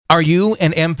Are you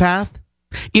an empath?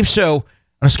 If so,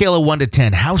 on a scale of 1 to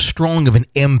 10, how strong of an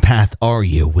empath are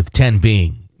you, with 10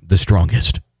 being the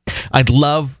strongest? I'd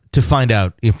love to find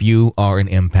out if you are an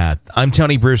empath. I'm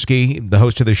Tony Bruschi, the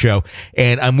host of the show,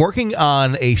 and I'm working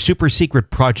on a super secret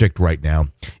project right now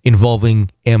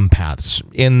involving empaths.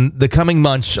 In the coming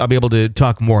months, I'll be able to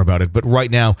talk more about it, but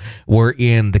right now we're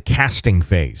in the casting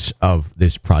phase of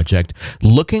this project,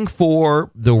 looking for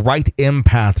the right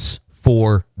empaths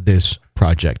for this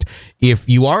project. If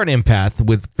you are an empath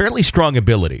with fairly strong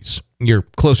abilities, you're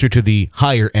closer to the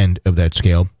higher end of that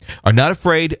scale, are not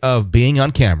afraid of being on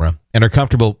camera, and are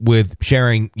comfortable with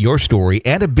sharing your story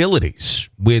and abilities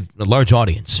with a large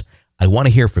audience, I want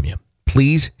to hear from you.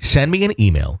 Please send me an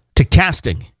email to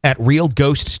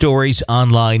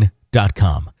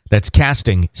casting@realghoststoriesonline.com. That's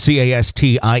casting,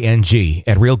 casting, at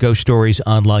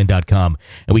realghoststoriesonline.com.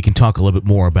 And we can talk a little bit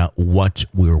more about what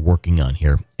we're working on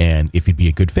here and if you'd be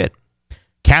a good fit.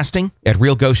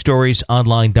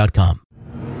 Casting@realghoststoriesonline.com.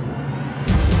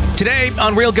 Today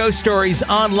on Real Ghost Stories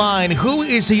Online, who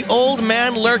is the old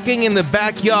man lurking in the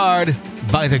backyard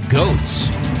by the goats?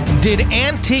 Did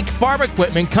antique farm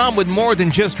equipment come with more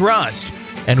than just rust?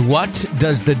 And what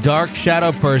does the dark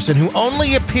shadow person who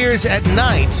only appears at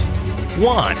night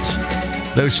want?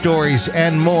 Those stories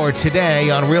and more today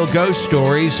on Real Ghost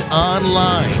Stories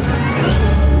Online.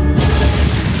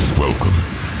 Welcome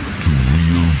to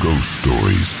Real Ghost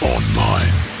Stories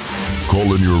Online.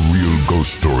 Call in your real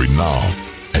ghost story now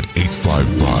at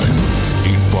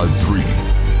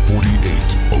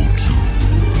 855-853-4802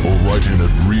 or write in at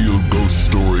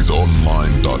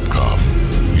realghoststoriesonline.com.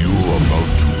 You're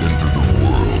about to enter the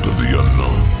world of the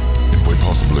unknown and quite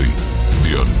possibly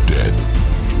the undead.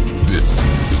 This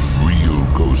is Real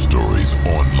Ghost Stories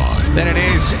Online. Then it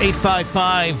is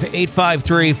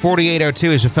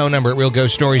 855-853-4802 is the phone number at Real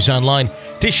Ghost Stories Online.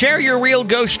 To share your real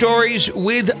ghost stories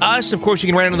with us, of course, you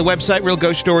can write it on the website,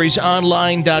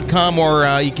 realghoststoriesonline.com,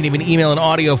 or you can even email an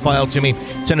audio file to me.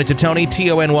 Send it to Tony, Tony,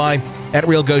 at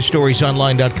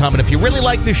realghoststoriesonline.com. And if you really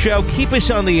like the show, keep us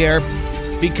on the air.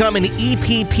 Become an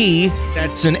EPP.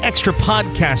 That's an extra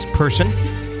podcast person.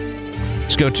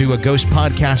 Just go to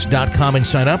ghostpodcast.com and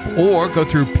sign up, or go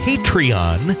through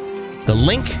Patreon. The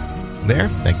link there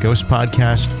at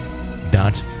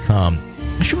ghostpodcast.com.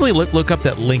 I should really look up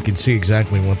that link and see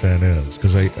exactly what that is,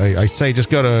 because I say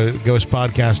just go to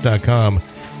ghostpodcast.com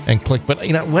and click. But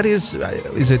you know what is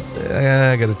it?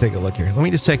 I got to take a look here. Let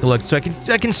me just take a look so I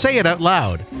can say it out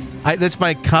loud. That's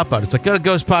my cop out. It's like go to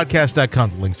ghostpodcast.com.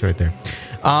 The link's right there.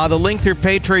 The link through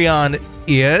Patreon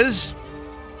is,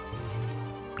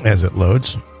 as it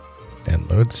loads and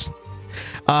loads,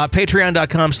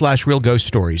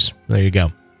 patreon.com/realghoststories. There you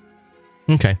go.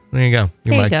 Okay, there you go.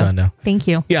 Your mic's on now. Thank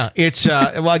you. Yeah, it's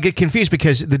well, I get confused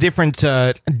because the different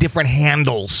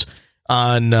handles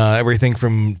on everything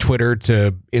from Twitter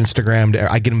to Instagram,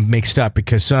 I get them mixed up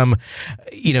because some,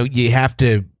 you have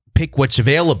to pick what's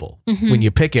available when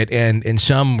you pick it, and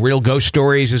some Real Ghost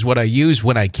Stories is what I use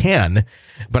when I can,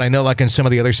 but I know like in some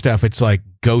of the other stuff it's like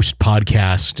Ghost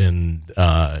Podcast and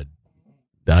I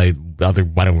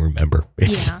don't remember.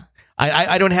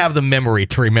 I don't have the memory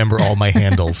to remember all my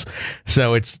handles,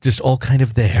 so it's just all kind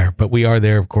of there. But we are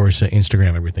there, of course,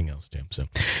 Instagram, everything else, too. So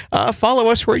follow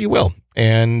us where you will,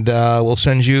 and we'll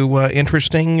send you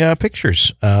interesting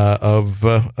pictures of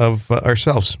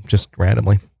ourselves, just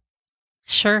randomly.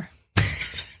 Sure.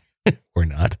 Or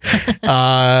not.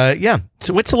 Yeah.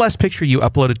 So what's the last picture you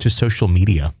uploaded to social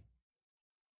media?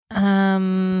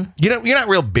 You're not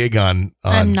real big on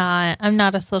I'm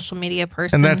not a social media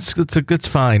person. And that's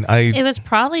fine. It was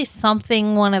probably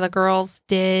something one of the girls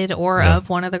did, or of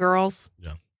one of the girls.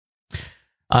 Yeah.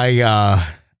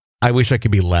 I wish I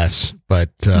could be less,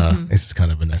 but it's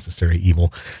kind of a necessary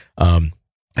evil. I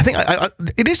think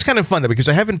it is kind of fun though, because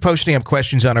I have been posting up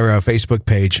questions on our Facebook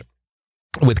page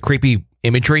with creepy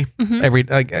imagery.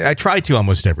 I try to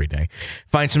almost every day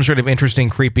find some sort of interesting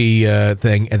creepy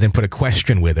thing and then put a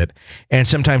question with it, and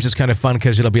sometimes it's kind of fun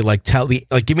because it'll be like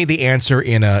give me the answer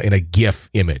in a GIF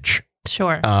image,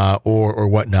 sure, or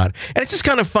whatnot, and it's just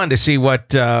kind of fun to see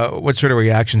what sort of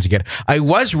reactions you get. I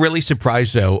was really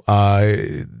surprised though.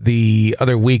 The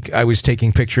other week I was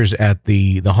taking pictures at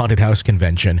the haunted house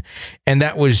convention, and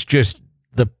that was just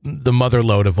the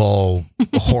motherload of all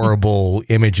horrible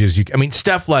images.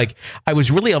 Stuff like, I was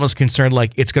really almost concerned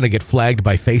like it's going to get flagged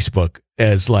by Facebook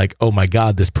as like, oh my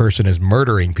God, this person is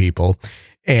murdering people,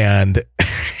 and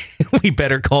we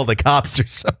better call the cops or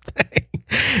something.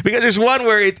 Because there's one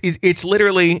where it's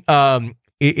literally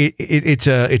it's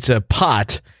a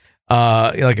pot,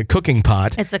 like a cooking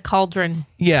pot. It's a cauldron.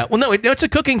 Yeah. Well, no, it's a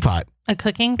cooking pot. A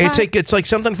cooking pot? It's like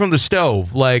something from the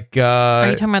stove. Like, Are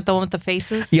you talking about the one with the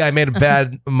faces? Yeah, I made a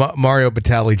bad Mario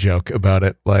Batali joke about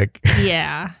it. Like,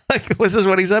 Yeah. like this is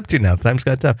what he's up to now. Times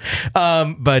got tough.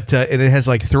 But and it has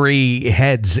like 3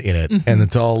 heads in it, and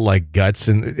it's all like guts,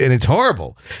 and it's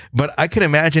horrible. But I can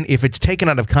imagine if it's taken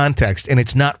out of context and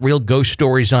it's not real ghost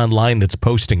stories online that's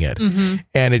posting it,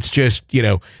 and it's just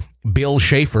Bill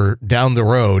Schaefer down the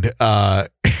road.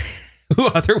 Who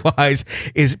otherwise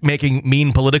is making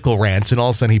mean political rants, and all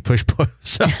of a sudden he puts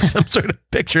up some sort of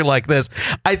picture like this.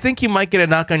 I think you might get a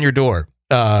knock on your door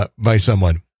by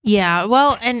someone. Yeah,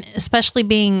 well, and especially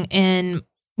being in,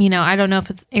 I don't know if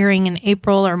it's airing in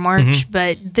April or March,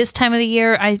 but this time of the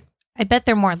year, I bet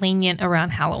they're more lenient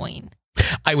around Halloween.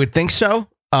 I would think so.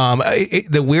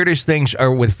 The weirdest things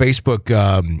are with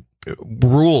Facebook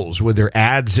rules with their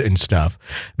ads and stuff,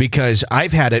 because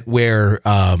I've had it where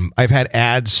I've had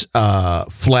ads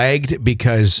flagged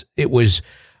because there was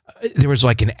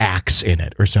like an axe in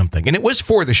it or something, and it was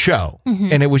for the show,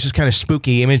 and it was just kind of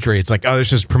spooky imagery. It's like, oh,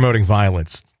 this is promoting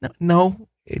violence. No,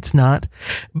 it's not.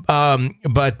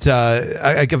 But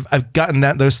I've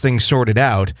gotten those things sorted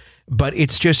out. But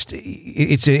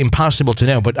it's impossible to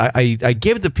know. But I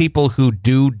give the people who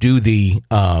do the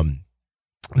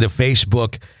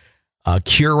Facebook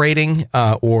curating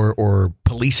or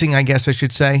policing, I guess I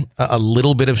should say, a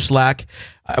little bit of slack.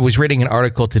 I was reading an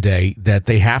article today that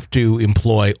they have to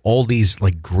employ all these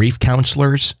like grief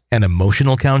counselors and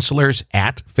emotional counselors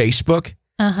at Facebook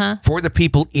for the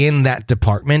people in that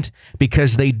department,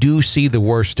 because they do see the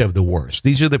worst of the worst.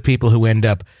 These are the people who end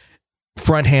up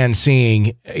front hand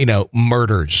seeing,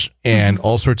 murders and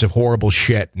all sorts of horrible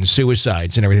shit and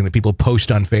suicides and everything that people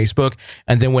post on Facebook.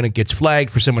 And then when it gets flagged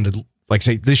for someone to like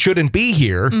say, this shouldn't be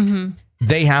here,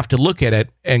 they have to look at it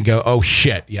and go, oh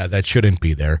shit, yeah, that shouldn't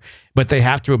be there. But they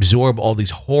have to absorb all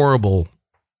these horrible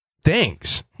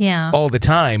things all the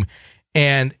time.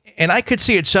 And I could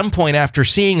see at some point after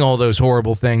seeing all those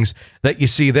horrible things that you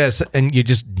see this and you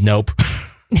just, nope.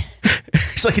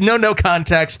 It's like no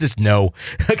context, just no.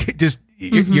 Just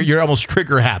you're almost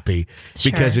trigger happy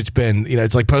because it's been,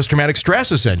 it's like post-traumatic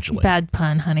stress essentially. Bad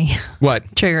pun, honey.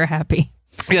 What? Trigger happy.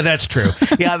 Yeah, that's true.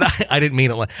 Yeah, I didn't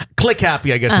mean it. Click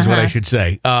happy, I guess is what I should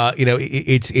say.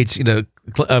 It's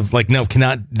of like, no,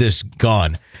 cannot this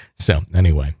gone. So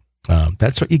anyway,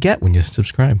 that's what you get when you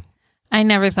subscribe. I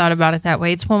never thought about it that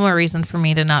way. It's one more reason for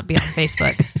me to not be on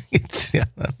Facebook.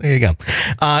 There you go.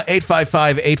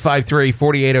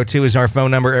 855-853-4802 is our phone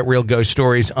number at Real Ghost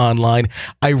Stories Online.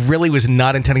 I really was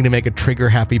not intending to make a trigger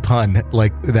happy pun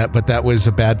like that, but that was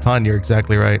a bad pun. You're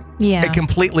exactly right. Yeah. It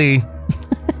completely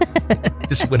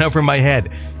just went over my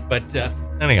head. But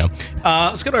anyhow,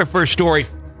 let's go to our first story.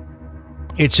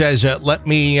 It says, let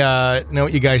me know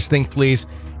what you guys think, please.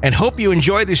 And hope you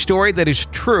enjoy this story that is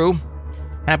true.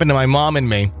 Happened to my mom and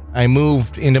me. I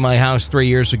moved into my house 3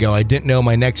 years ago. I didn't know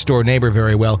my next door neighbor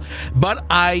very well, but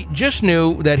I just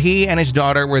knew that he and his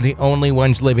daughter were the only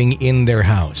ones living in their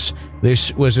house.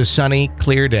 This was a sunny,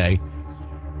 clear day.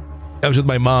 I was with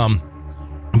my mom,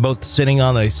 both sitting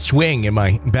on a swing in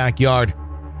my backyard.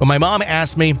 When my mom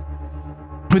asked me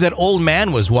who that old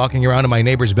man was walking around in my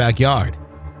neighbor's backyard.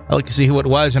 I looked to see who it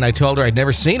was, and I told her I'd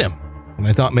never seen him. And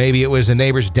I thought maybe it was the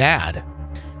neighbor's dad.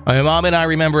 My mom and I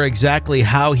remember exactly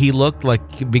how he looked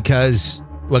like, because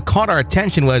what caught our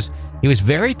attention was he was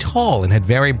very tall and had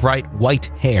very bright white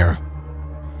hair.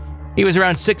 He was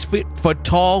around 6 foot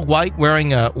tall, white,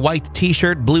 wearing a white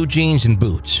t-shirt, blue jeans, and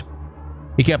boots.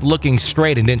 He kept looking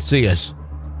straight and didn't see us.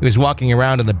 He was walking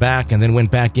around in the back and then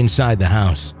went back inside the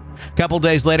house. A couple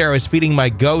days later, I was feeding my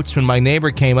goats when my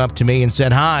neighbor came up to me and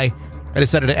said hi. I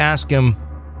decided to ask him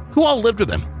who all lived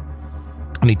with him.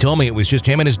 And he told me it was just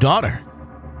him and his daughter.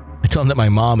 I told him that my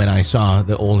mom and I saw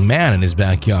the old man in his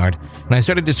backyard, and I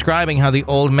started describing how the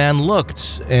old man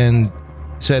looked and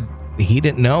said he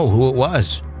didn't know who it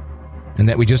was and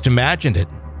that we just imagined it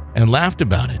and laughed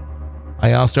about it.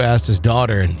 I also asked his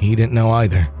daughter, and he didn't know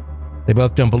either. They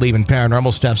both don't believe in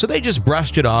paranormal stuff, so they just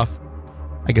brushed it off.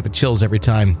 I get the chills every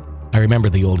time I remember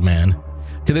the old man.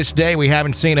 To this day, we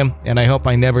haven't seen him, and I hope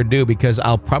I never do, because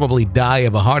I'll probably die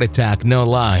of a heart attack, no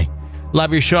lie.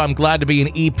 Love your show. I'm glad to be an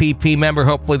EPP member.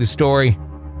 Hopefully the story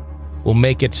will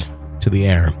make it to the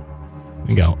air.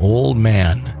 We go, old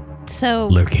man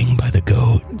lurking by the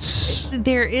goats.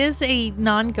 There is a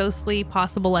non-ghostly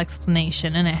possible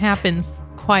explanation, and it happens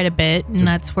quite a bit, and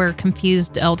that's where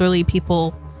confused elderly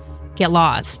people get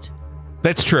lost.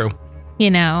 That's true.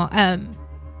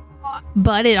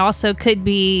 But it also could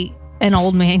be an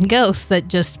old man ghost that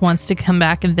just wants to come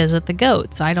back and visit the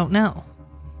goats. I don't know.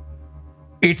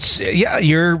 It's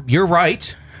you're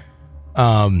right.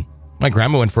 My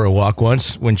grandma went for a walk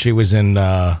once when she was in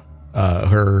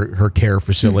her care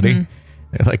facility.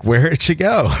 They're like, where did she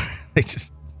go? They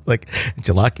just like, did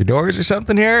you lock your doors or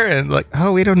something here? And like,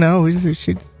 oh, we don't know.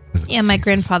 Yeah, my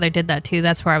grandfather did that too.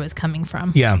 That's where I was coming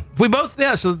from. Yeah, we both.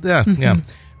 Yeah, so yeah.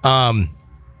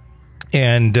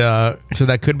 And so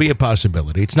that could be a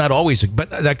possibility. It's not always,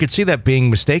 but I could see that being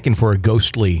mistaken for a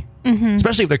ghostly,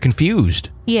 especially if they're confused.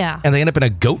 Yeah. And they end up in a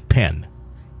goat pen.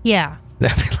 Yeah.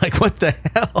 That'd be like, what the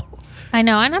hell? I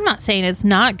know, and I'm not saying it's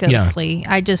not ghostly.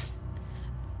 Yeah. I just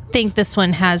think this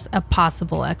one has a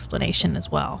possible explanation as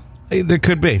well. There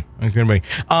could be. Is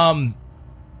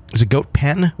a goat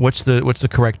pen? What's the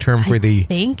correct term for the? I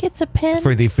think it's a pen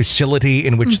for the facility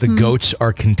in which the goats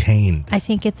are contained. I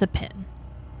think it's a pen.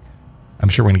 I'm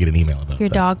sure we're gonna get an email about your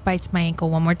that. dog bites my ankle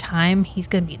one more time. He's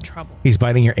gonna be in trouble. He's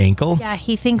biting your ankle? Yeah,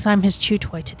 he thinks I'm his chew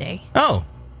toy today. Oh.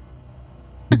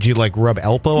 Did you like rub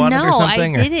Elpo on it or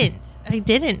something? No, I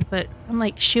didn't. But I'm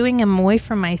like shooing him away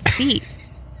from my feet.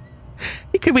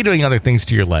 He could be doing other things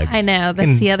to your leg. I know.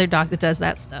 That's the other dog that does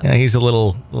that stuff. Yeah, he's a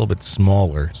little bit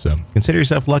smaller, so consider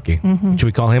yourself lucky. Should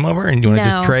we call him over and you want to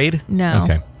just trade? No.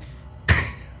 Okay.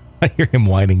 I hear him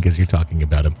whining because you're talking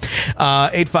about him.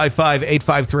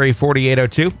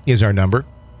 855-853-4802 is our number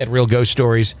at Real Ghost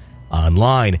Stories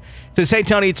Online. It says, hey,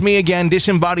 Tony, it's me again,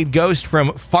 disembodied ghost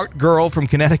from Fart Girl from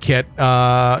Connecticut.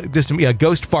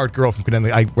 Ghost Fart Girl from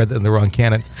Connecticut. I read that in the wrong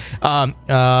canon.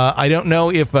 I don't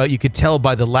know if you could tell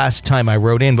by the last time I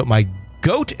wrote in, but my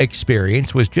goat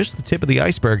experience was just the tip of the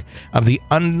iceberg of the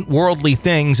unworldly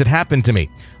things that happened to me.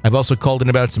 I've also called in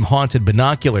about some haunted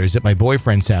binoculars at my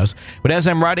boyfriend's house, but as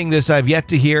I'm writing this, I've yet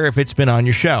to hear if it's been on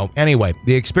your show. Anyway,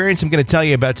 the experience I'm going to tell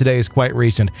you about today is quite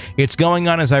recent. It's going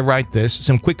on as I write this.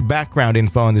 Some quick background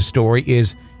info on the story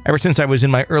is, ever since I was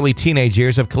in my early teenage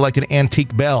years, I've collected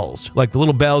antique bells, like the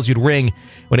little bells you'd ring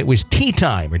when it was tea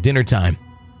time or dinner time.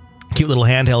 Cute little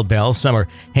handheld bells. Some are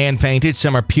hand-painted,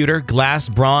 some are pewter, glass,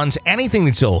 bronze, anything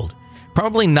that's old.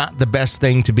 Probably not the best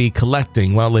thing to be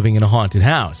collecting while living in a haunted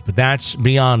house, but that's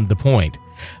beyond the point.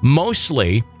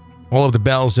 Mostly, all of the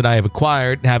bells that I have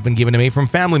acquired have been given to me from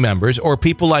family members or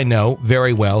people I know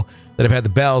very well that have had the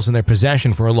bells in their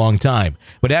possession for a long time.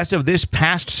 But as of this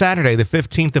past Saturday, the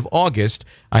 15th of August,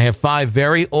 I have 5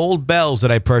 very old bells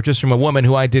that I purchased from a woman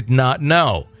who I did not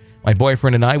know. My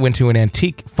boyfriend and I went to an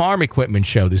antique farm equipment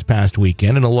show this past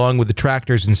weekend, and along with the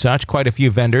tractors and such, quite a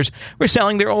few vendors were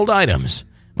selling their old items.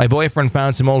 My boyfriend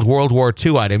found some old World War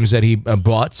II items that he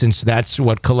bought, since that's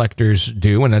what collectors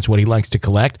do, and that's what he likes to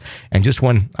collect. And just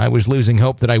when I was losing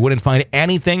hope that I wouldn't find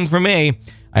anything for me,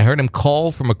 I heard him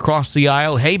call from across the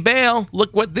aisle, "Hey, Bale,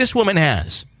 look what this woman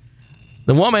has."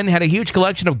 The woman had a huge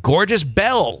collection of gorgeous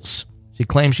bells. She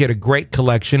claimed she had a great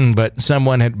collection, but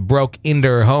someone had broke into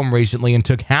her home recently and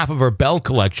took half of her bell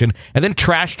collection and then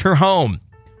trashed her home.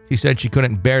 She said she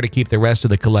couldn't bear to keep the rest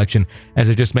of the collection, as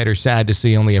it just made her sad to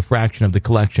see only a fraction of the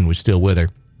collection was still with her.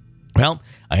 Well,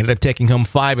 I ended up taking home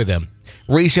 5 of them.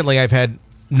 Recently, I've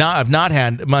not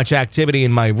had much activity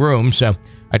in my room, so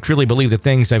I truly believe the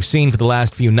things I've seen for the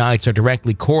last few nights are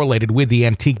directly correlated with the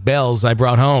antique bells I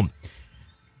brought home.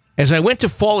 As I went to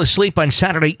fall asleep on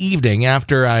Saturday evening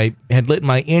after I had lit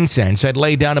my incense, I'd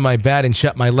lay down in my bed and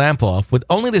shut my lamp off with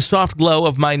only the soft glow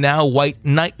of my now white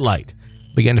nightlight.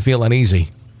 Began to feel uneasy.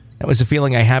 That was a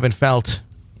feeling I haven't felt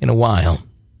in a while.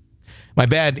 My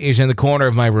bed is in the corner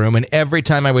of my room, and every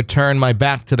time I would turn my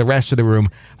back to the rest of the room,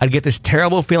 I'd get this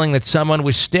terrible feeling that someone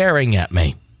was staring at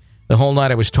me. The whole night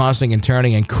I was tossing and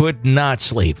turning and could not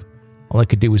sleep. All I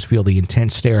could do was feel the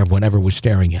intense stare of whatever was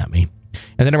staring at me.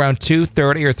 And then around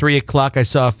 2:30 or 3 o'clock, I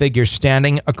saw a figure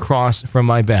standing across from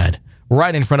my bed,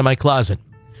 right in front of my closet.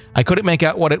 I couldn't make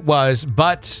out what it was,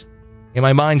 but in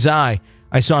my mind's eye,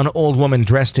 I saw an old woman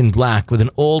dressed in black with an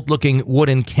old-looking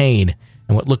wooden cane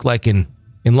and what looked like an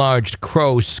enlarged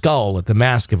crow's skull at the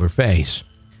mask of her face.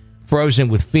 Frozen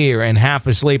with fear and half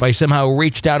asleep, I somehow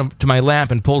reached out to my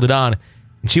lamp and pulled it on,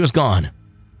 and she was gone.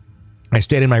 I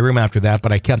stayed in my room after that,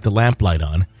 but I kept the lamplight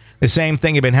on. The same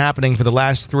thing had been happening for the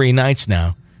last 3 nights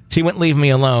now. She wouldn't leave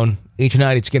me alone. Each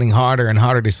night it's getting harder and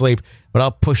harder to sleep, but I'll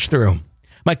push through.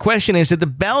 My question is, did the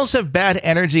bells have bad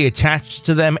energy attached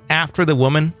to them after the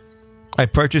woman I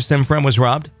purchased them from was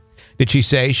robbed? Did she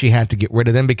say she had to get rid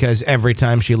of them because every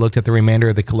time she looked at the remainder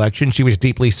of the collection, she was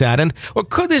deeply saddened? Or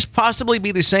could this possibly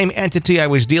be the same entity I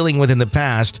was dealing with in the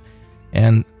past?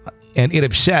 And it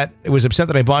was upset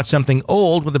that I bought something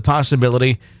old with the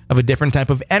possibility of a different type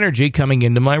of energy coming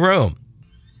into my room.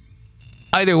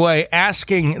 Either way,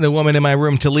 asking the woman in my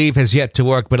room to leave has yet to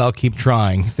work, but I'll keep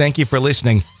trying. Thank you for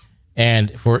listening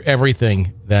and for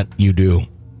everything that you do.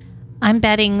 I'm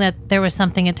betting that there was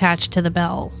something attached to the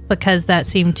bells because that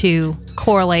seemed to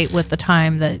correlate with the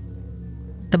time that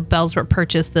the bells were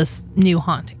purchased, this new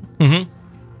haunting. Mm-hmm.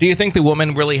 Do you think the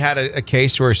woman really had a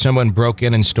case where someone broke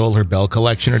in and stole her bell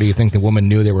collection, or do you think the woman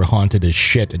knew they were haunted as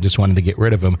shit and just wanted to get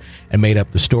rid of them and made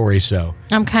up the story? So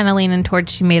I'm kind of leaning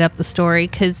towards she made up the story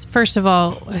because, first of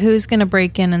all, who's going to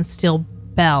break in and steal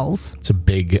bells? It's a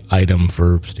big item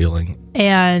for stealing.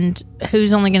 And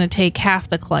who's only going to take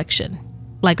half the collection?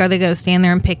 Like, are they going to stand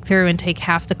there and pick through and take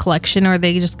half the collection, or are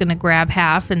they just going to grab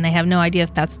half and they have no idea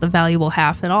if that's the valuable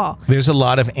half at all? There's a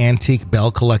lot of antique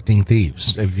bell collecting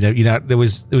thieves. There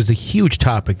was a huge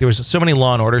topic. There was so many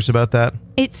Law and Orders about that.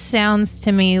 It sounds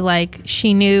to me like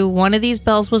she knew one of these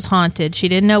bells was haunted. She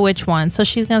didn't know which one, so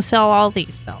she's going to sell all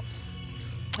these bells.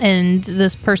 And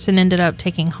this person ended up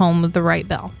taking home the right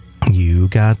bell. You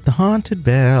got the haunted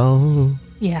bell.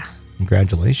 Yeah.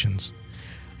 Congratulations.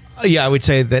 Yeah, I would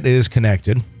say that it is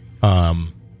connected. As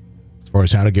far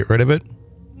as how to get rid of it,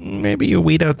 maybe you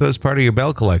weed out those part of your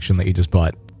bell collection that you just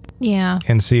bought. Yeah.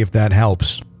 And see if that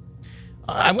helps.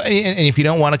 And if you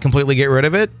don't want to completely get rid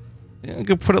of it,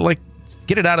 go put it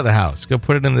get it out of the house. Go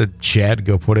put it in the shed.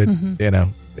 Go put it,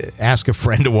 ask a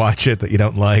friend to watch it that you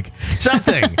don't like.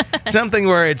 Something. Something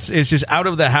where it's just out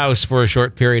of the house for a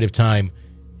short period of time.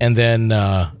 And then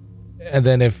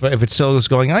if it still is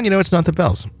going on, it's not the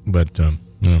bells. But,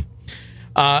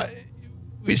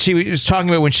 she was talking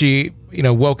about when she,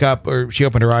 woke up or she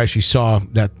opened her eyes, she saw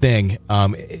that thing.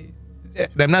 I'm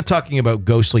not talking about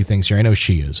ghostly things here. I know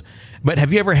she is. But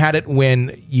have you ever had it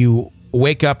when you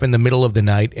wake up in the middle of the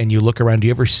night and you look around? Do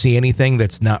you ever see anything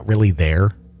that's not really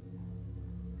there?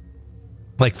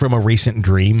 Like from a recent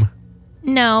dream?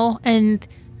 No, and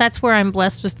that's where I'm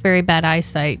blessed with very bad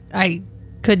eyesight. I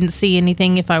couldn't see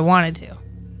anything if I wanted to.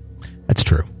 That's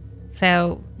true.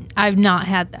 So I've not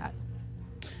had that.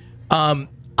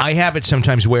 I have it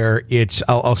sometimes where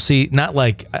I'll see, not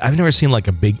like, I've never seen like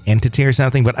a big entity or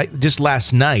something, but just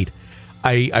last night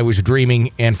I was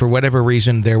dreaming, and for whatever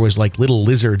reason there was like little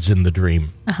lizards in the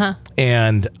dream. Uh-huh.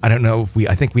 And I don't know if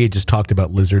I think we had just talked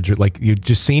about lizards, or like you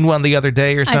just seen one the other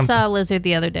day or something. I saw a lizard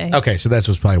the other day. Okay, so that's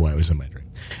probably why it was in my dream.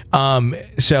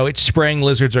 So it's spring,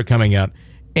 lizards are coming out,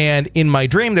 and in my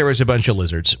dream there was a bunch of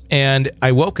lizards, and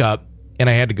I woke up and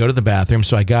I had to go to the bathroom,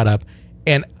 so I got up,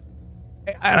 and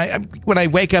when I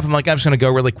wake up, I'm like, I'm just going to go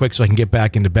really quick so I can get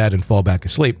back into bed and fall back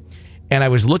asleep. And I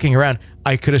was looking around.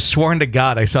 I could have sworn to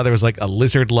God I saw there was like a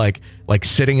lizard like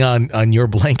sitting on your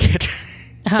blanket.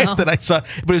 Oh. That I saw,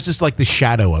 but it was just like the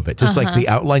shadow of it, just like the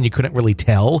outline. You couldn't really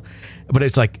tell, but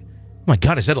it's like, oh my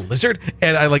God, is that a lizard?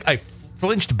 And I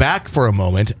flinched back for a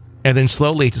moment, and then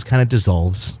slowly it just kind of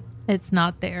dissolves. It's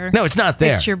not there. No, it's not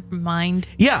there. It's your mind.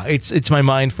 Yeah, it's my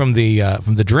mind from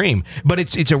the dream. But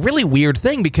it's a really weird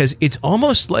thing because it's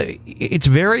almost like it's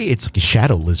like a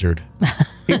shadow lizard.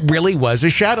 It really was a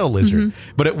shadow lizard,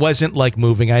 but it wasn't like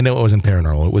moving. I know it wasn't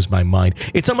paranormal. It was my mind.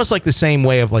 It's almost like the same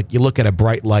way of like you look at a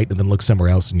bright light and then look somewhere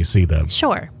else and you see them.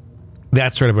 Sure.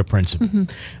 That sort of a principle.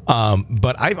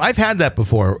 But I've had that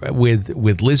before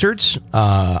with lizards.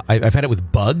 I've had it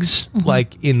with bugs,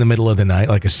 like in the middle of the night,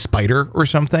 like a spider or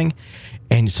something.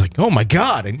 And it's like, oh my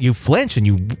God. And you flinch and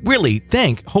you really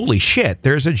think, holy shit,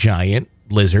 there's a giant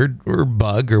lizard or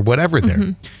bug or whatever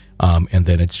there. And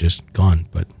then it's just gone.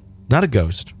 But not a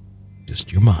ghost,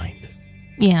 just your mind.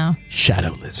 Yeah.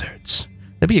 Shadow lizards.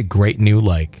 That'd be a great new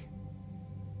like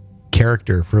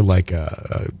character for like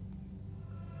a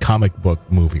comic book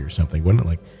movie or something, wouldn't it?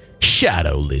 Like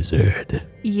Shadow Lizard.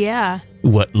 Yeah.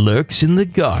 What lurks in the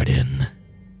garden?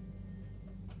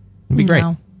 It'd be great.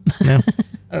 No. Yeah.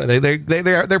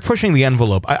 They're pushing the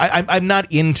envelope. I'm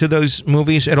not into those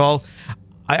movies at all.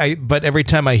 But every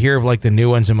time I hear of like the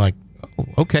new ones, I'm like, oh,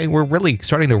 okay, we're really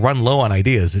starting to run low on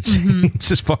ideas. It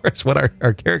seems as far as what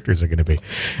our characters are going to be.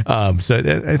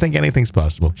 So I think anything's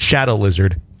possible. Shadow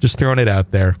Lizard, just throwing it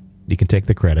out there. You can take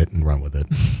the credit and run with it,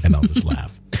 and I'll just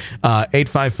laugh.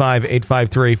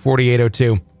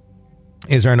 855-853-4802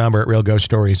 is our number at Real Ghost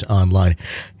Stories Online.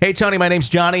 Hey, Tony, my name's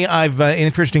Johnny. I've an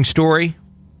interesting story.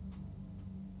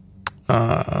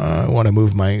 I want to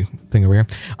move my thing over here.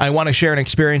 I want to share an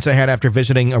experience I had after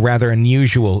visiting a rather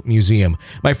unusual museum.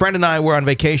 My friend and I were on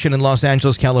vacation in Los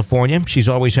Angeles, California. She's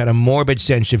always had a morbid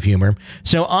sense of humor.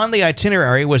 So on the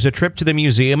itinerary was a trip to the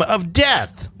Museum of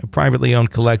Death, a privately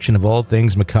owned collection of all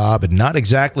things macabre and not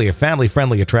exactly a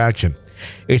family-friendly attraction.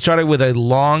 It started with a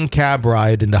long cab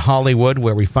ride into Hollywood,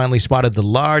 where we finally spotted the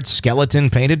large skeleton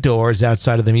painted doors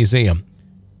outside of the museum.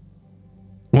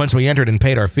 Once we entered and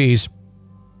paid our fees,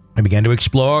 I began to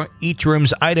explore each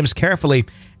room's items carefully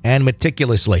and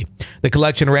meticulously. The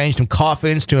collection ranged from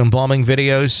coffins to embalming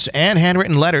videos and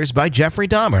handwritten letters by Jeffrey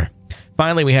Dahmer.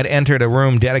 Finally, we had entered a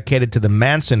room dedicated to the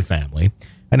Manson family.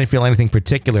 I didn't feel anything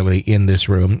particularly in this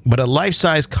room, but a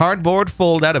life-size cardboard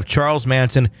fold-out of Charles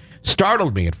Manson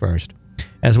startled me at first.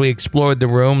 As we explored the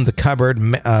room, the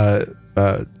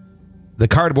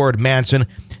cardboard Manson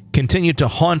continued to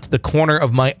haunt the corner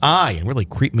of my eye and really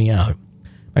creeped me out.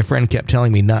 My friend kept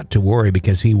telling me not to worry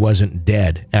because he wasn't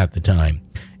dead at the time.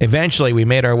 Eventually, we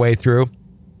made our way through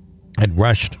and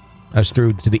rushed us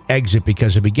through to the exit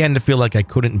because it began to feel like I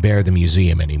couldn't bear the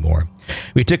museum anymore.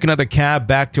 We took another cab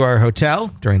back to our hotel.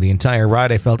 During the entire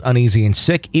ride, I felt uneasy and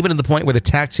sick, even to the point where the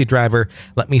taxi driver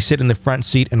let me sit in the front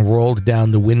seat and rolled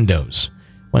down the windows.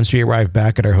 Once we arrived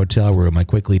back at our hotel room, I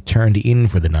quickly turned in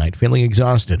for the night, feeling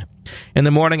exhausted. In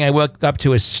the morning, I woke up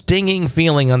to a stinging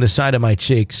feeling on the side of my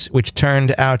cheeks, which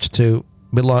turned out to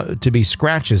be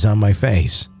scratches on my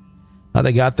face. How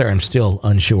they got there, I'm still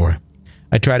unsure.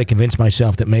 I tried to convince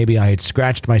myself that maybe I had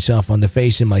scratched myself on the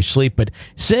face in my sleep, but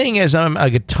seeing as I'm a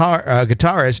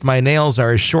guitarist, my nails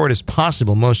are as short as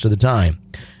possible most of the time,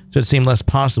 so it seemed less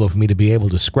possible for me to be able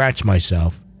to scratch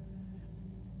myself.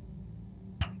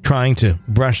 Trying to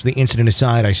brush the incident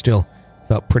aside, I still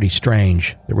felt pretty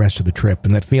strange the rest of the trip,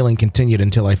 and that feeling continued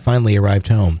until I finally arrived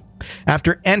home.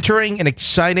 After entering and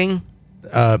exiting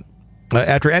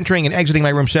my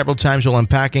room several times while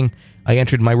unpacking, I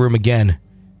entered my room again.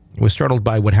 I was startled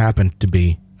by what happened to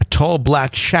be a tall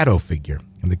black shadow figure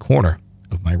in the corner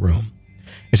of my room.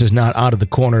 This is not out of the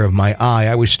corner of my eye.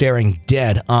 I was staring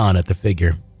dead on at the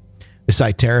figure. The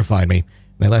sight terrified me,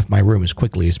 and I left my room as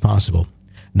quickly as possible,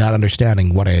 not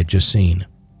understanding what I had just seen.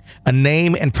 A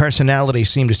name and personality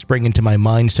seemed to spring into my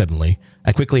mind suddenly.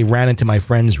 I quickly ran into my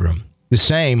friend's room, the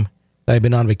same that I'd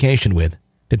been on vacation with,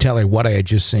 to tell her what I had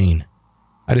just seen.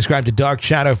 I described a dark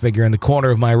shadow figure in the corner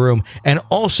of my room, and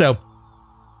also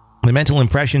the mental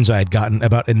impressions I had gotten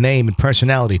about a name and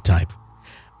personality type.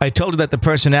 I told her that the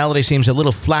personality seems a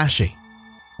little flashy,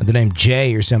 and the name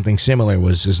Jay or something similar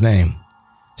was his name.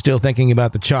 Still thinking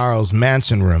about the Charles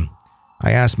Manson room, I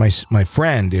asked my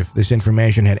friend if this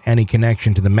information had any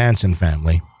connection to the Manson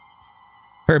family.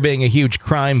 Her being a huge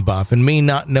crime buff and me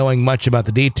not knowing much about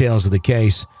the details of the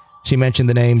case, she mentioned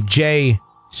the name Jay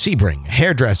Sebring, a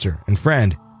hairdresser and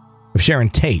friend of Sharon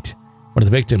Tate, one of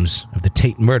the victims of the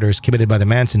Tate murders committed by the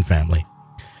Manson family.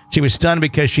 She was stunned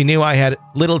because she knew I had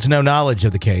little to no knowledge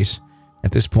of the case.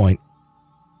 At this point,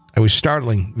 I was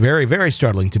very, very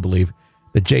startling to believe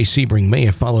that Jay Sebring may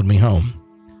have followed me home.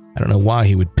 I don't know why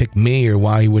he would pick me or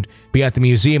why he would be at the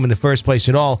museum in the first place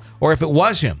at all, or if it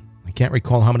was him. I can't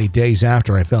recall how many days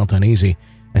after I felt uneasy,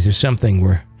 as if something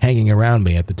were hanging around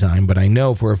me at the time, but I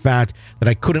know for a fact that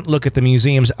I couldn't look at the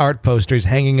museum's art posters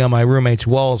hanging on my roommate's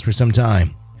walls for some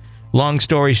time. Long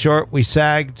story short, we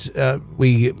saged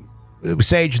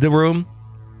the room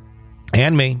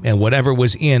and me and whatever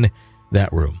was in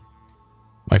that room.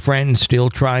 My friend still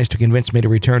tries to convince me to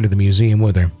return to the museum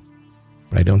with her,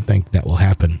 but I don't think that will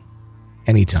happen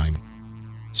anytime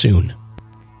soon.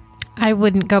 I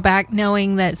wouldn't go back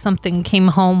knowing that something came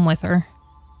home with her.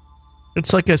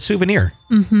 It's like a souvenir.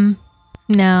 Mm-hmm.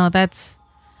 No, that's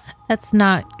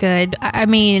not good. I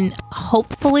mean,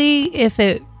 hopefully, if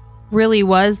it really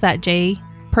was that Jay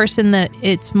person, that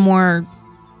it's more,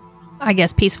 I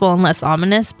guess, peaceful and less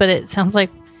ominous, but it sounds like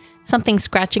something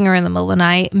scratching her in the middle of the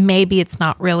night. Maybe it's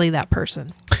not really that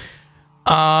person.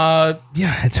 Yeah,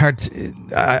 it's hard to,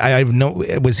 I know,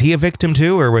 was he a victim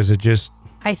too, or was it just?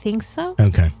 I think so.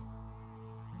 Okay.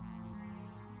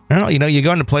 I don't know, you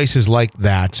go into places like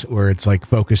that where it's like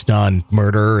focused on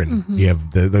murder and you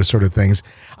have those sort of things.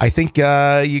 I think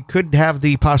you could have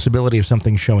the possibility of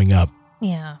something showing up.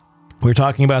 Yeah. We were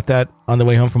talking about that on the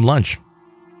way home from lunch.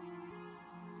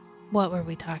 What were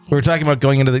we talking We were talking about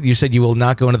going into you said you will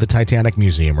not go into the Titanic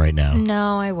Museum right now.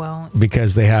 No, I won't.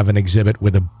 Because they have an exhibit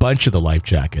with a bunch of the life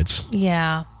jackets.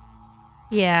 Yeah.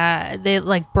 Yeah, they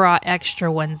like brought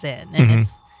extra ones in. And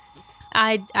it's,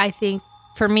 I think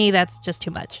for me, that's just too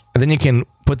much. And then you can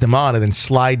put them on and then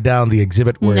slide down the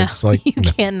exhibit where it's like. You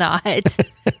cannot.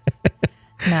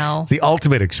 No. It's the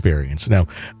ultimate experience. No.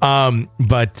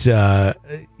 But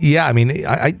yeah, I mean,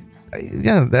 I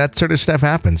that sort of stuff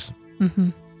happens.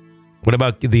 Mm-hmm. What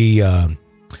about the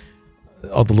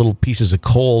all the little pieces of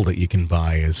coal that you can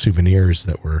buy as souvenirs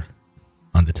that were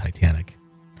on the Titanic?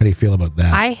 How do you feel about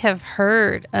that? I have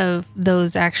heard of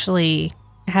those actually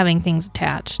having things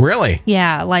attached. Really?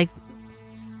 Yeah, like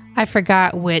I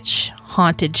forgot which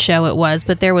haunted show it was,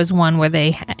 but there was one where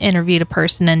they interviewed a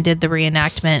person and did the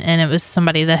reenactment, and it was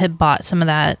somebody that had bought some of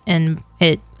that, and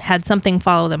it had something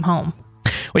follow them home.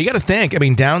 Well, you got to think. I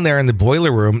mean, down there in the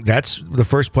boiler room, that's the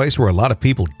first place where a lot of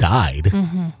people died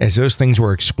as those things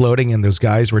were exploding and those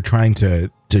guys were trying to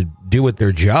do with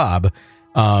their job.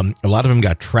 A lot of them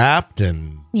got trapped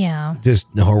and just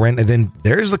horrendous. And then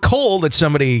there's the coal that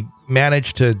somebody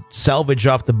managed to salvage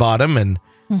off the bottom and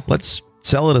let's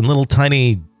sell it in little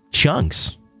tiny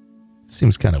chunks.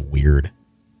 Seems kind of weird.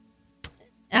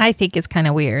 I think it's kind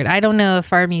of weird. I don't know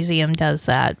if our museum does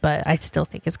that, but I still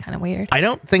think it's kind of weird. I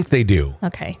don't think they do.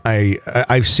 Okay.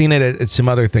 I've seen it at some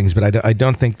other things, but I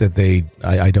don't think that they,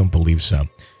 I don't believe so.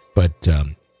 But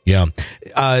yeah.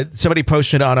 Somebody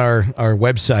posted on our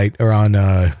website or on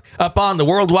up on the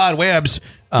World Wide Webs,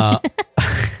 on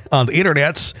the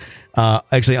internets,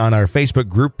 actually on our Facebook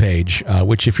group page,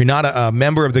 which if you're not a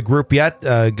member of the group yet,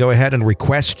 go ahead and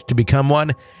request to become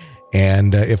one.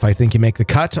 And if I think you make the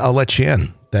cut, I'll let you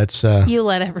in. That's you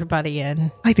let everybody in.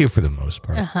 I do for the most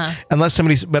part, unless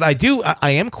somebody's. But I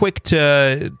am quick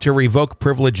to revoke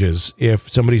privileges if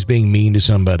somebody's being mean to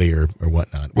somebody or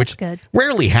whatnot, That's which good.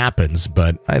 Rarely happens.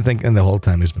 But I think, and the whole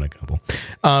time there's been a couple.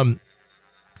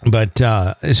 But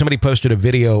somebody posted a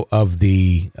video of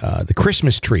the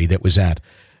Christmas tree that was at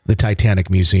the Titanic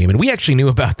Museum, and we actually knew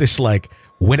about this like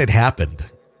when it happened.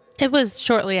 It was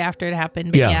shortly after it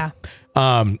happened, but yeah.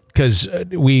 Because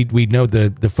we know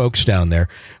the folks down there,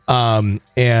 and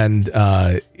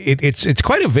it's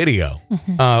quite a video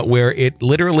where it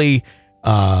literally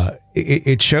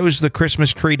it shows the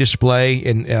Christmas tree display,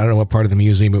 and I don't know what part of the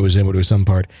museum it was in, but it was some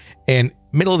part. And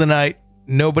middle of the night,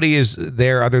 nobody is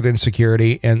there other than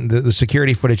security, and the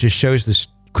security footage just shows this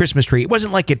Christmas tree. It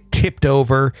wasn't like it tipped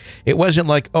over. It wasn't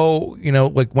like,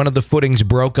 like one of the footings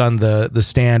broke on the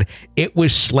stand. It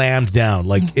was slammed down.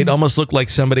 Like it almost looked like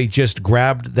somebody just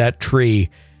grabbed that tree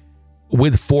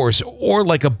with force or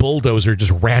like a bulldozer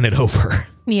just ran it over.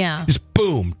 Yeah. Just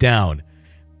boom, down.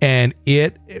 And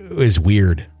it was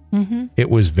weird. It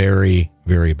was very,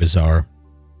 very bizarre.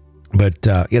 But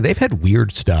they've had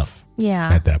weird stuff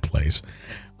at that place.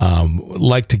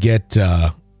 Like to get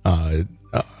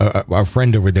our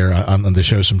friend over there on the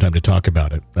show sometime to talk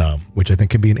about it, which I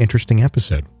think could be an interesting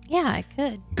episode. Yeah, it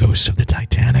could. Ghosts of the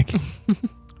Titanic.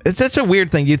 That's a weird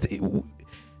thing.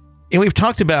 And we've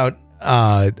talked about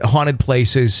haunted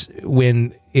places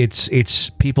when it's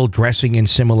people dressing in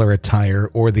similar attire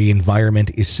or the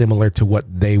environment is similar to what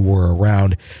they were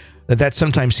around. That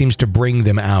sometimes seems to bring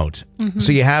them out.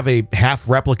 So you have a half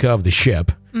replica of the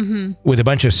ship with a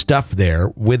bunch of stuff there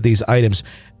with these items.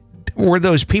 Were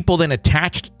those people then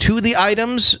attached to the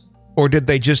items, or did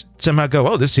they just somehow go,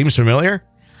 oh, this seems familiar?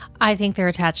 I think they're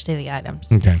attached to the items.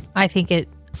 Okay. I think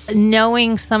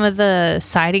knowing some of the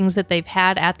sightings that they've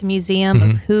had at the museum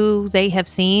of who they have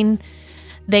seen,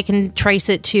 they can trace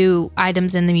it to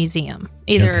items in the museum.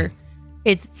 Either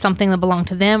it's something that belonged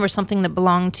to them or something that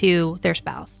belonged to their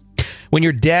spouse. When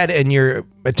you're dead and you're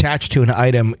attached to an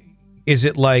item, is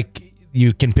it like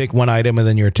you can pick one item and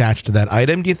then you're attached to that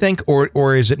item, do you think?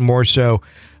 Or is it more so,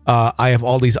 I have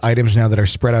all these items now that are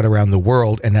spread out around the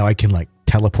world and now I can like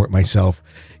teleport myself,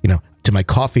 to my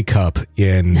coffee cup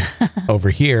in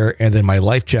over here and then my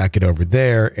life jacket over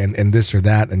there and this or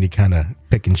that, and you kind of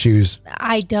pick and choose?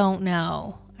 I don't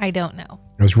know. I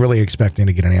was really expecting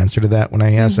to get an answer to that when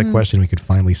I asked that question. We could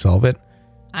finally solve it.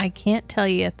 I can't tell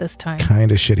you at this time. Kind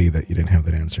of shitty that you didn't have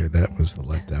that answer. That was the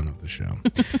letdown of the show.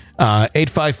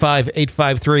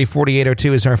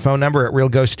 855-853-4802 is our phone number at Real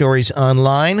Ghost Stories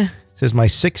Online. It says my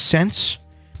sixth sense,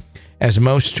 as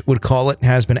most would call it,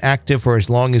 has been active for as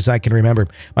long as I can remember.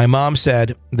 My mom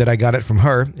said that I got it from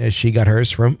her, as she got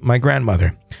hers from my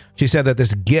grandmother. She said that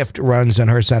this gift runs on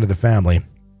her side of the family. It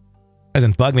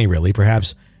doesn't bug me, really.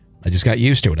 Perhaps I just got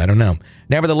used to it. I don't know.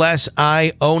 Nevertheless,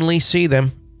 I only see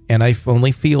them. And I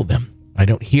only feel them. I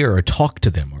don't hear or talk to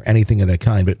them or anything of that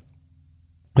kind. But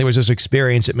there was this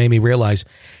experience that made me realize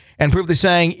and prove the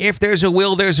saying, if there's a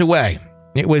will, there's a way.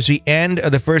 It was the end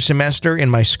of the first semester in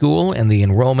my school, and the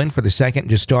enrollment for the second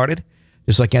just started.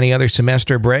 Just like any other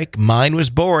semester break, mine was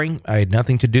boring. I had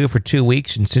nothing to do for 2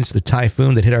 weeks, and since the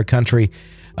typhoon that hit our country,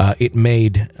 it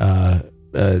made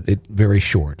it very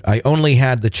short. I only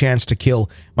had the chance to kill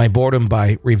my boredom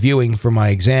by reviewing for my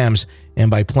exams and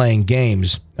by playing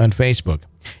games on Facebook.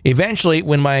 Eventually,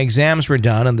 when my exams were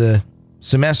done and the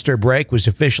semester break was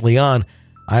officially on,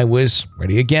 I was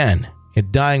ready again,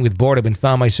 yet dying with boredom and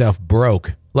found myself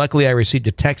broke. Luckily, I received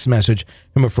a text message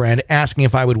from a friend asking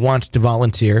if I would want to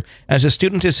volunteer as a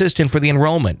student assistant for the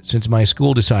enrollment. Since my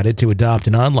school decided to adopt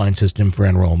an online system for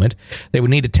enrollment, they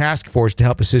would need a task force to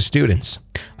help assist students.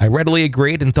 I readily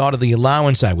agreed and thought of the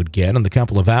allowance I would get and the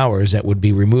couple of hours that would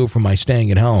be removed from my staying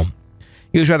at home.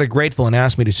 He was rather grateful and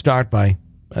asked me to start to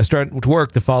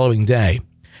work the following day.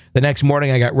 The next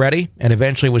morning I got ready and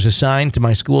eventually was assigned to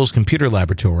my school's computer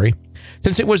laboratory.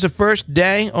 Since it was the first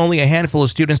day, only a handful of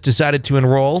students decided to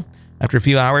enroll. After a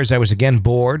few hours, I was again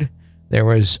bored. There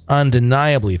was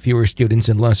undeniably fewer students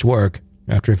and less work.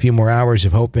 After a few more hours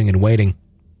of hoping and waiting,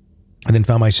 I then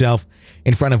found myself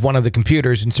in front of one of the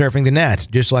computers and surfing the net,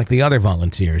 just like the other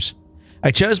volunteers. I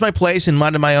chose my place and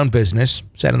minded my own business,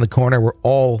 sat in the corner where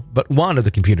all but one of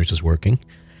the computers was working.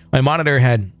 My monitor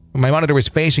was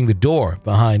facing the door,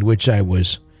 behind which thought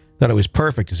it was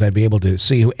perfect, as I'd be able to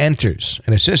see who enters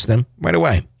and assist them right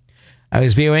away. I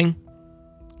was viewing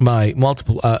my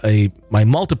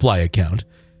multiply account.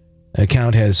 The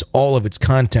account has all of its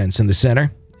contents in the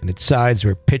center, and its sides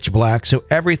were pitch black, so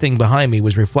everything behind me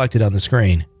was reflected on the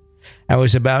screen. I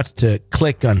was about to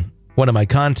click on one of my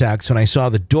contacts when I saw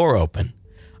the door open.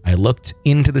 I looked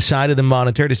into the side of the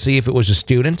monitor to see if it was a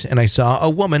student, and I saw a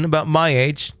woman about my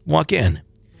age walk in.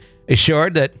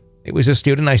 Assured that it was a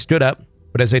student, I stood up,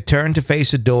 but as I turned to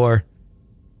face the door,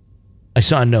 I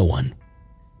saw no one.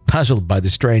 Puzzled by the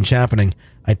strange happening,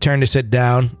 I turned to sit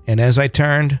down, and as I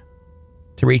turned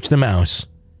to reach the mouse,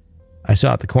 I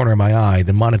saw at the corner of my eye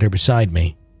the monitor beside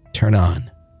me turn on.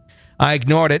 I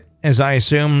ignored it, as I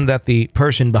assumed that the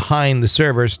person behind the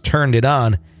servers turned it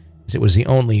on, as it was the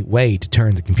only way to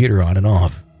turn the computer on and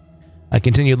off. I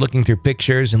continued looking through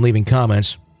pictures and leaving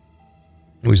comments.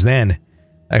 It was then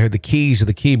I heard the keys of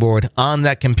the keyboard on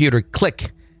that computer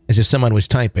click as if someone was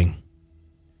typing.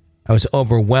 I was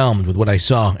overwhelmed with what I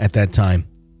saw at that time.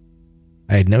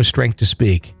 I had no strength to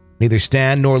speak, neither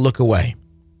stand nor look away.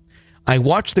 I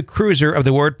watched the cursor of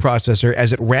the word processor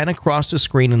as it ran across the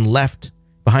screen and left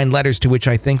behind letters to which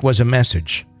I think was a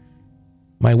message.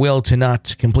 My will to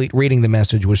not complete reading the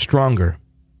message was stronger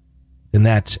than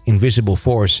that invisible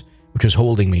force which was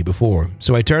holding me before.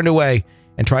 So I turned away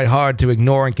and tried hard to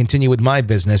ignore and continue with my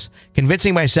business,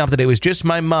 convincing myself that it was just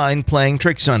my mind playing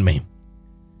tricks on me.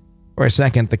 For a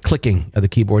second, the clicking of the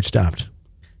keyboard stopped.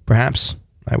 Perhaps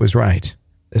I was right.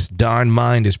 This darn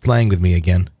mind is playing with me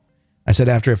again. I said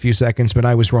after a few seconds, but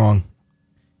I was wrong.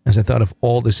 As I thought of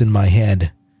all this in my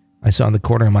head, I saw in the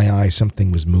corner of my eye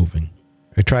something was moving.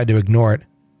 I tried to ignore it,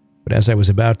 but as I was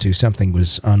about to, something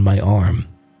was on my arm.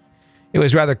 It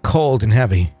was rather cold and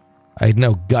heavy. I had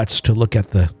no guts to look at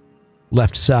the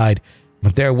left side,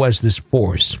 but there was this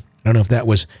force. I don't know if that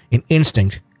was an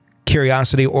instinct,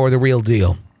 curiosity, or the real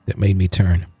deal that made me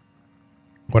turn.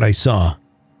 What I saw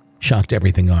shocked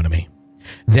everything out of me.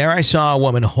 There I saw a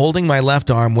woman holding my left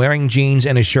arm, wearing jeans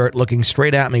and a shirt, looking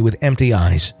straight at me with empty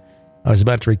eyes. I was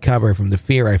about to recover from the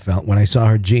fear I felt when I saw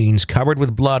her jeans covered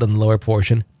with blood on the lower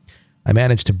portion. I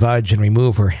managed to budge and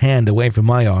remove her hand away from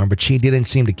my arm, but she didn't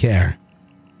seem to care.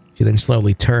 She then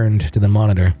slowly turned to the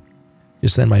monitor.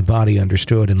 Just then my body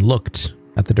understood and looked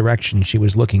at the direction she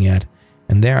was looking at,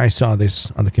 and there I saw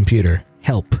this on the computer.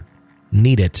 Help.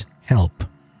 Need it. Help.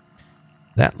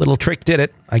 That little trick did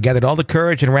it. I gathered all the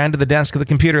courage and ran to the desk of the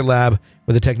computer lab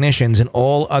where the technicians and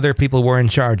all other people were in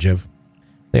charge of.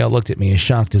 They all looked at me as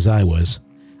shocked as I was.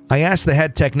 I asked the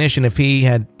head technician if he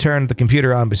had turned the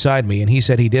computer on beside me, and he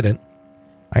said he didn't.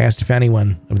 I asked if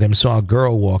anyone of them saw a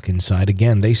girl walk inside.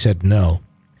 Again, they said no.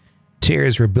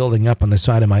 Tears were building up on the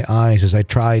side of my eyes as I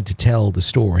tried to tell the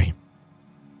story.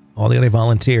 All the other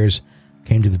volunteers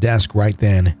came to the desk right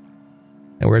then,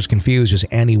 and were as confused as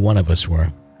any one of us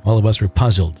were. All of us were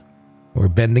puzzled. We were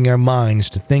bending our minds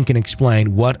to think and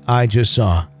explain what I just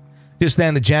saw. Just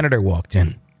then, the janitor walked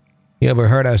in. He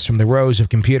overheard us from the rows of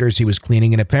computers he was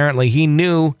cleaning, and apparently he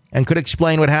knew and could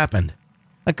explain what happened.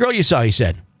 "That girl you saw," he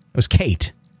said. "It was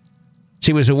Kate.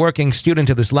 She was a working student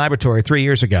of this laboratory 3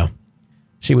 years ago.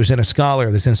 She was a scholar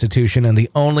of this institution, and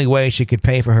the only way she could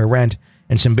pay for her rent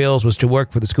and some bills was to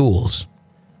work for the schools.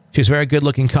 She was a very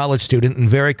good-looking college student and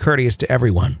very courteous to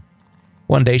everyone.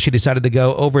 One day she decided to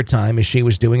go overtime as she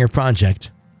was doing her project.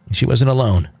 She wasn't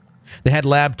alone. The head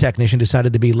lab technician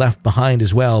decided to be left behind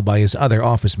as well by his other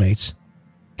office mates.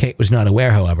 Kate was not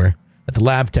aware, however, that the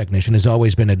lab technician has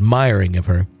always been admiring of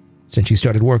her since she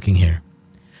started working here.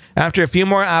 After a few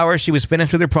more hours, she was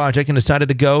finished with her project and decided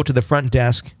to go to the front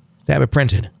desk to have it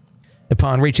printed.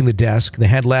 Upon reaching the desk, the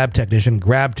head lab technician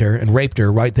grabbed her and raped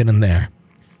her right then and there,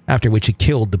 after which he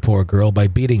killed the poor girl by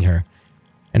beating her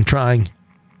and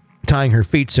tying her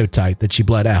feet so tight that she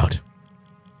bled out.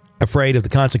 Afraid of the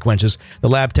consequences, the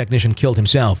lab technician killed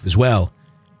himself as well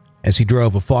as he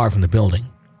drove afar from the building.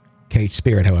 Kate's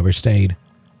spirit, however, stayed.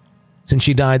 Since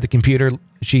she died, the computer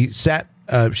she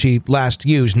last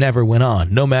used never went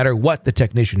on, no matter what the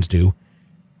technicians do.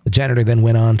 The janitor then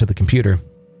went on to the computer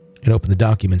and opened the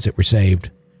documents that were saved.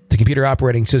 The computer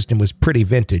operating system was pretty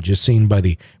vintage, as seen by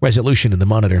the resolution of the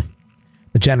monitor.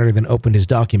 The janitor then opened his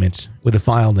document with a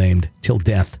file named Till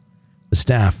Death. The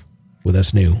staff with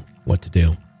us knew what to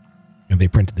do, and they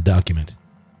printed the document.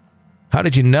 How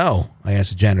did you know? I asked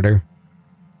the janitor.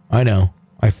 I know.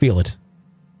 I feel it.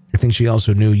 I think she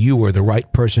also knew you were the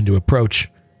right person to approach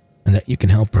and that you can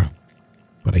help her.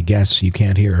 But I guess you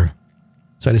can't hear her.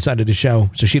 So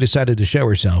she decided to show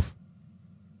herself.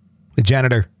 The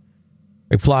janitor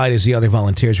replied as the other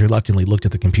volunteers reluctantly looked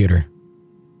at the computer.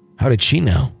 How did she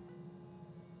know?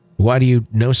 Why do you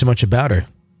know so much about her?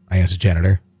 I asked the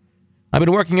janitor. I've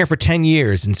been working here for 10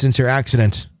 years, and since her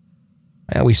accident,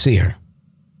 I always see her.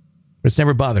 But it's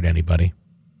never bothered anybody.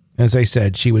 As I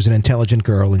said, she was an intelligent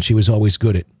girl, and she was always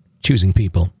good at choosing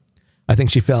people. I think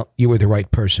she felt you were the right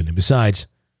person, and besides,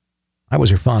 I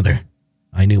was her father.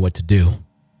 I knew what to do.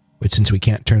 But since we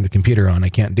can't turn the computer on, I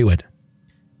can't do it,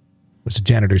 was the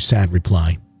janitor's sad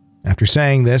reply. After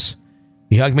saying this,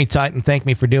 he hugged me tight and thanked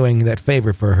me for doing that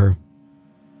favor for her,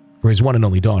 for his one and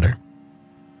only daughter.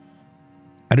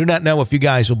 I do not know if you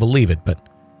guys will believe it, but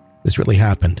this really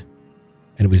happened,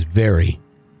 and it was very,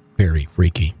 very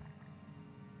freaky.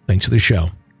 Thanks for the show.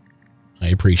 I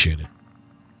appreciate it.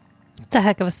 It's a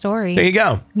heck of a story. There you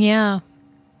go. Yeah.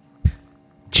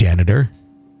 Janitor.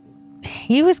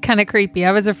 He was kind of creepy.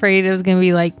 I was afraid it was going to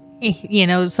be like,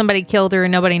 somebody killed her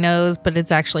and nobody knows, but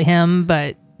it's actually him.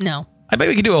 But no. I bet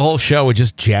we could do a whole show with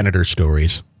just janitor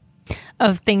stories.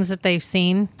 Of things that they've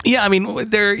seen. Yeah, I mean,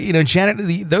 they're,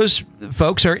 those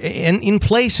folks are in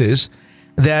places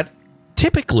that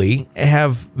typically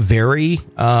have very,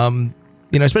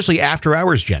 especially after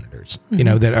hours janitors,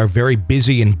 that are very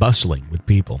busy and bustling with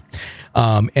people.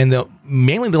 And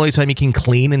mainly the only time you can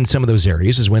clean in some of those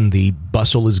areas is when the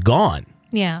bustle is gone.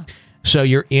 Yeah. So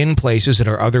you're in places that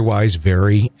are otherwise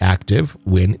very active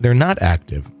when they're not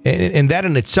active. And that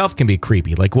in itself can be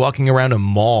creepy, like walking around a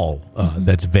mall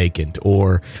that's vacant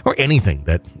or anything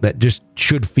that just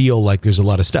should feel like there's a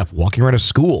lot of stuff. Walking around a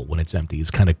school when it's empty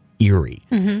is kind of eerie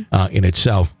in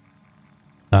itself.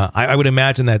 I would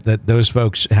imagine that those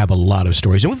folks have a lot of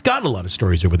stories. And we've gotten a lot of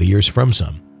stories over the years from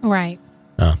some. Right.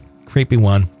 Creepy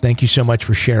one. Thank you so much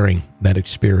for sharing that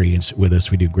experience with us.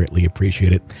 We do greatly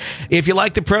appreciate it. If you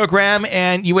like the program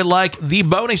and you would like the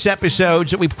bonus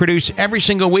episodes that we produce every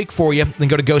single week for you, then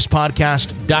go to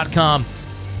ghostpodcast.com.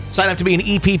 Sign up to be an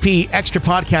EPP extra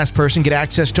podcast person. Get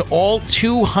access to all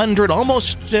 200,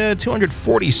 almost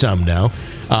 240 some now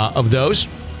of those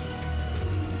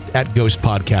at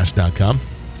ghostpodcast.com.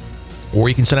 Or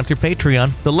you can sign up through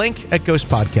Patreon. The link at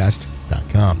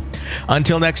ghostpodcast.com.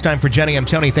 Until next time, for Jenny, I'm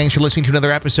Tony. Thanks for listening to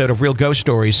another episode of Real Ghost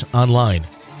Stories Online.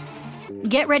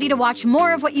 Get ready to watch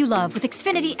more of what you love with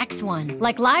Xfinity X1,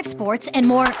 like live sports and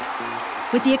more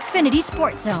with the Xfinity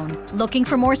Sports Zone. Looking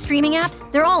for more streaming apps?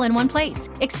 They're all in one place.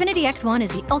 Xfinity X1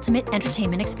 is the ultimate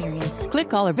entertainment experience. Click,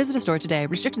 call, or visit a store today.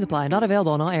 Restrictions apply. Not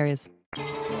available in all areas.